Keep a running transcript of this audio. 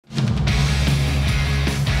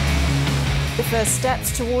First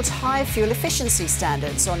steps towards higher fuel efficiency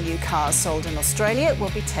standards on new cars sold in Australia will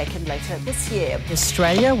be taken later this year.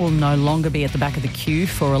 Australia will no longer be at the back of the queue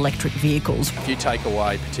for electric vehicles. If you take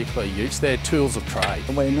away particularly utes, they're tools of trade.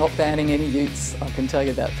 And we're not banning any utes, I can tell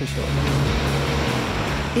you that for sure.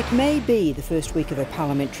 It may be the first week of a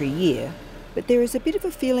parliamentary year, but there is a bit of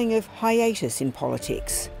a feeling of hiatus in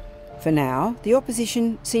politics. For now, the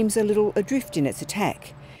opposition seems a little adrift in its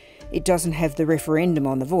attack. It doesn't have the referendum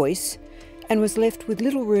on the voice and was left with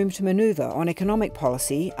little room to manoeuvre on economic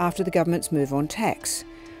policy after the government's move on tax.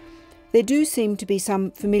 There do seem to be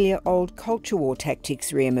some familiar old culture war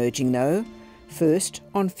tactics re-emerging though. First,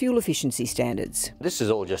 on fuel efficiency standards. This is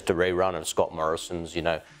all just a rerun of Scott Morrison's,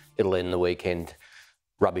 it'll end the weekend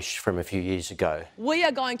rubbish from a few years ago. We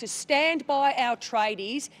are going to stand by our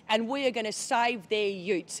tradies and we are going to save their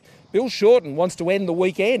utes. Bill Shorten wants to end the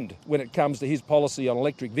weekend when it comes to his policy on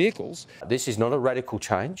electric vehicles. This is not a radical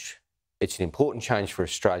change. It's an important change for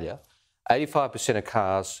Australia. 85% of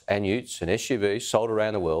cars and utes and SUVs sold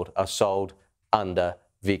around the world are sold under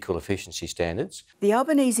vehicle efficiency standards. The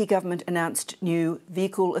Albanese government announced new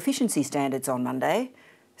vehicle efficiency standards on Monday.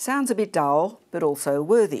 Sounds a bit dull, but also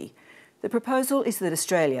worthy. The proposal is that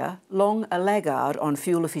Australia, long a laggard on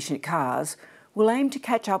fuel-efficient cars, will aim to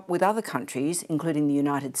catch up with other countries, including the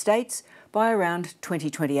United States, by around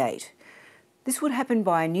 2028. This would happen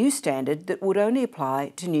by a new standard that would only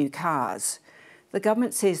apply to new cars. The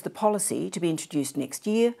government says the policy, to be introduced next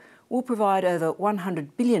year, will provide over $100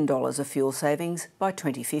 billion of fuel savings by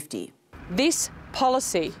 2050. This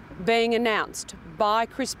policy being announced by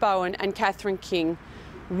Chris Bowen and Catherine King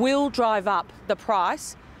will drive up the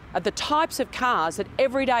price of the types of cars that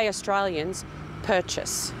everyday Australians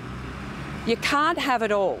purchase. You can't have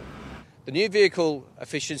it all. The new vehicle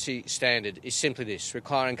efficiency standard is simply this,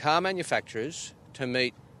 requiring car manufacturers to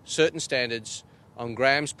meet certain standards on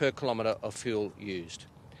grams per kilometre of fuel used.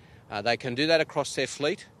 They can do that across their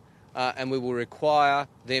fleet and we will require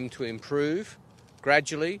them to improve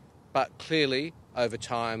gradually but clearly over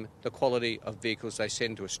time the quality of vehicles they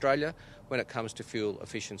send to Australia when it comes to fuel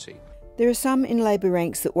efficiency. There are some in Labor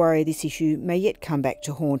ranks that worry this issue may yet come back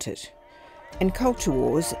to haunt it. And culture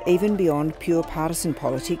wars, even beyond pure partisan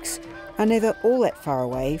politics, are never all that far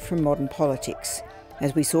away from modern politics,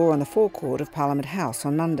 as we saw on the forecourt of Parliament House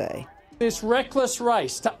on Monday. This reckless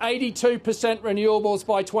race to 82% renewables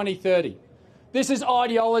by 2030. This is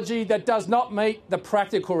ideology that does not meet the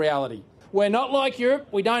practical reality. We're not like Europe.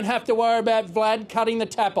 We don't have to worry about Vlad cutting the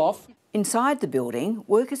tap off. Inside the building,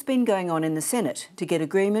 work has been going on in the Senate to get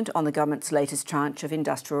agreement on the government's latest tranche of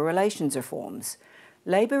industrial relations reforms.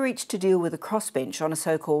 Labor reached a deal with a crossbench on a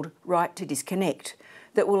so-called right to disconnect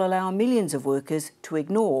that will allow millions of workers to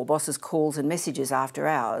ignore bosses' calls and messages after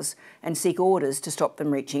hours and seek orders to stop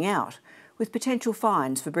them reaching out, with potential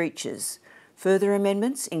fines for breaches. Further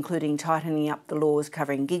amendments, including tightening up the laws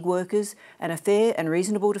covering gig workers and a fair and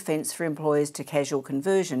reasonable defence for employers to casual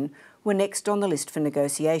conversion, were next on the list for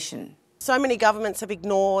negotiation. So many governments have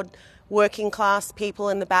ignored working class people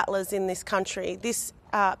and the battlers in this country. This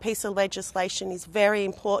piece of legislation is very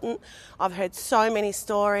important. I've heard so many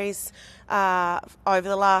stories over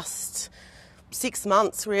the last 6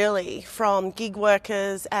 months really from gig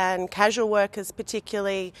workers and casual workers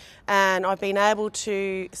particularly, and I've been able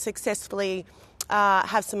to successfully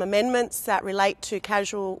have some amendments that relate to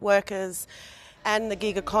casual workers and the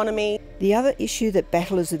gig economy. The other issue that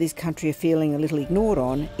battlers of this country are feeling a little ignored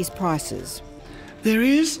on is prices. There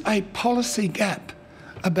is a policy gap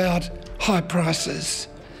about high prices,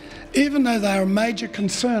 even though they are a major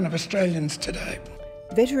concern of Australians today.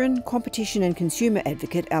 Veteran competition and consumer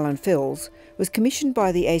advocate Alan Fells was commissioned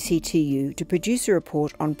by the ACTU to produce a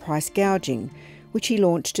report on price gouging, which he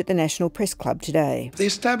launched at the National Press Club today. The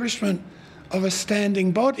establishment of a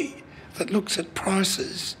standing body that looks at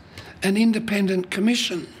prices, an independent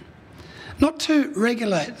commission, not to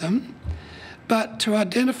regulate them, but to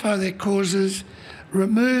identify their causes,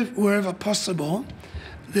 remove wherever possible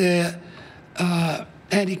their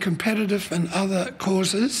anti-competitive and other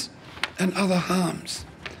causes and other harms.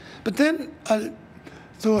 But then I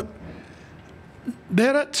thought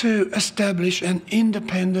better to establish an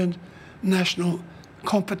independent national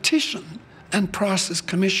competition and prices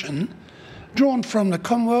commission drawn from the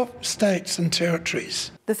Commonwealth, states and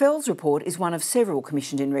territories. The Fells report is one of several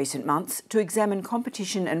commissioned in recent months to examine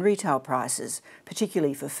competition and retail prices,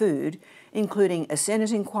 particularly for food, including a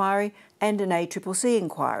Senate inquiry and an ACCC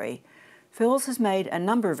inquiry. Fells has made a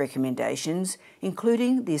number of recommendations,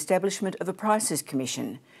 including the establishment of a Prices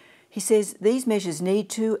Commission. He says these measures need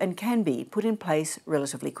to and can be put in place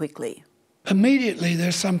relatively quickly. Immediately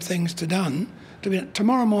there's some things to be done.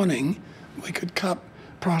 Tomorrow morning we could cut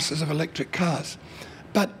prices of electric cars.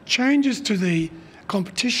 But changes to the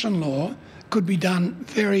competition law could be done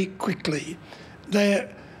very quickly.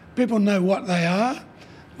 People know what they are,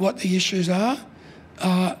 what the issues are,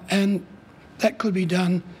 and that could be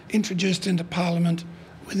done, introduced into Parliament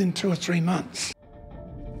within 2 or 3 months.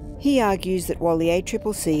 He argues that while the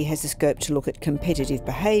ACCC has the scope to look at competitive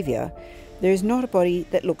behaviour, there is not a body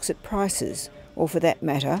that looks at prices, or for that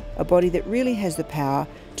matter, a body that really has the power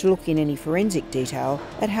to look in any forensic detail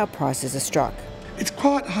at how prices are struck. It's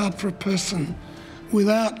quite hard for a person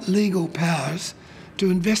without legal powers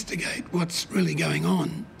to investigate what's really going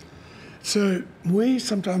on. So we,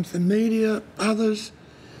 sometimes the media, others,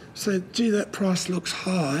 say, gee, that price looks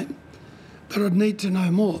high, but I'd need to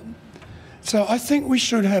know more. So I think we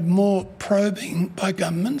should have more probing by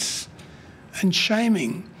governments and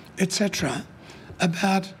shaming, etc.,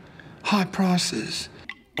 about high prices.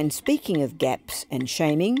 And speaking of gaps and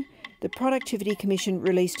shaming, the Productivity Commission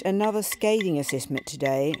released another scathing assessment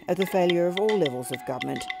today of the failure of all levels of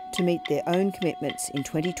government to meet their own commitments in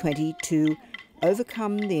 2020 to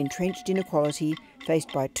overcome the entrenched inequality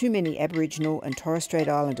faced by too many Aboriginal and Torres Strait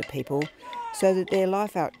Islander people so that their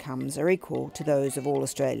life outcomes are equal to those of all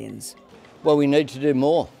Australians. Well, we need to do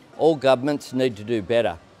more. All governments need to do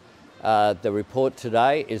better. The report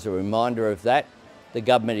today is a reminder of that. The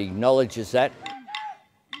government acknowledges that.